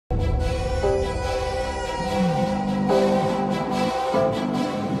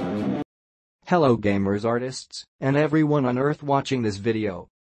Hello gamers, artists, and everyone on earth watching this video.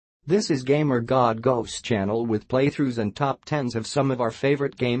 This is Gamer God Ghost channel with playthroughs and top 10s of some of our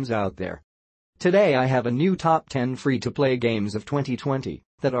favorite games out there. Today I have a new top 10 free-to-play games of 2020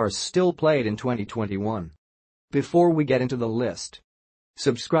 that are still played in 2021. Before we get into the list,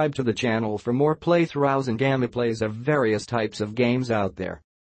 subscribe to the channel for more playthroughs and gameplays of various types of games out there.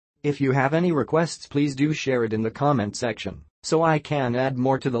 If you have any requests, please do share it in the comment section, so I can add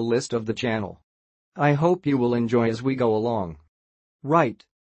more to the list of the channel. I hope you will enjoy as we go along. Right.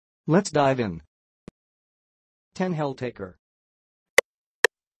 Let's dive in. 10 Helltaker.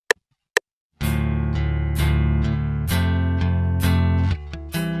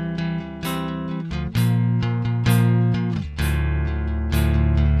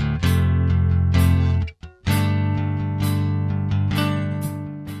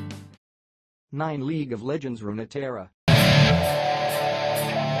 Nine League of Legends Runeterra.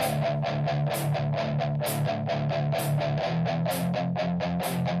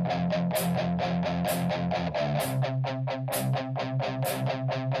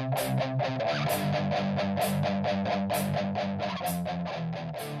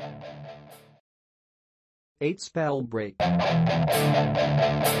 Eight Spellbreak.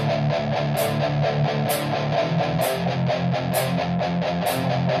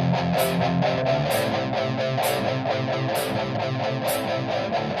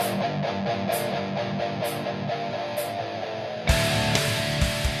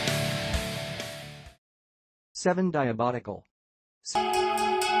 Seven Diabotical.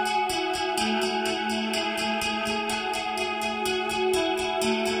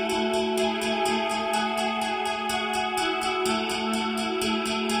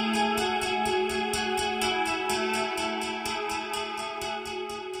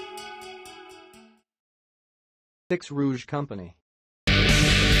 Six Rouge Company.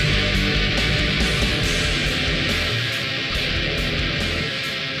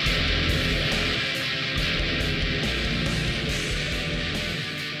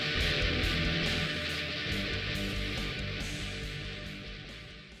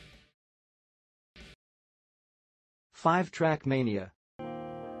 Five Trackmania.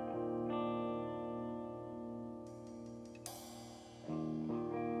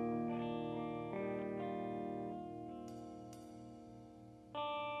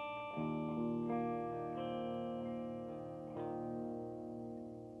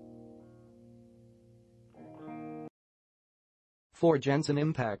 Four Genshin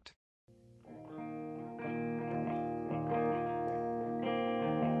Impact.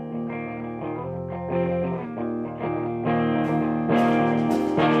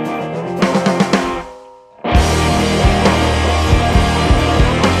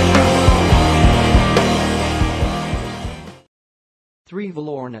 Three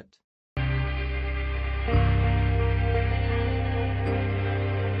Valorant.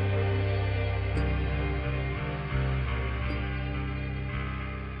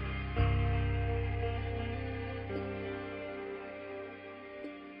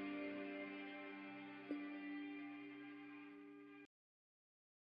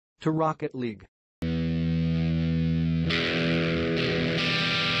 To Rocket League.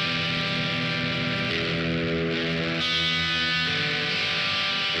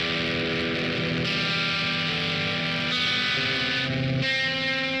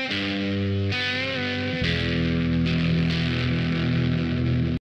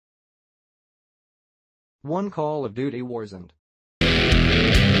 One Call of Duty Warzone.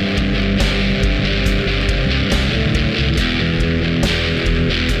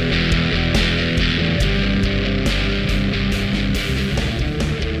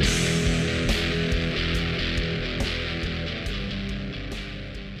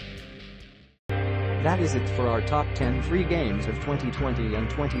 That is it for our top 10 free games of 2020 and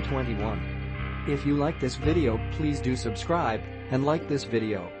 2021. If you like this video, please do subscribe and like this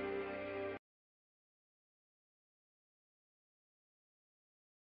video.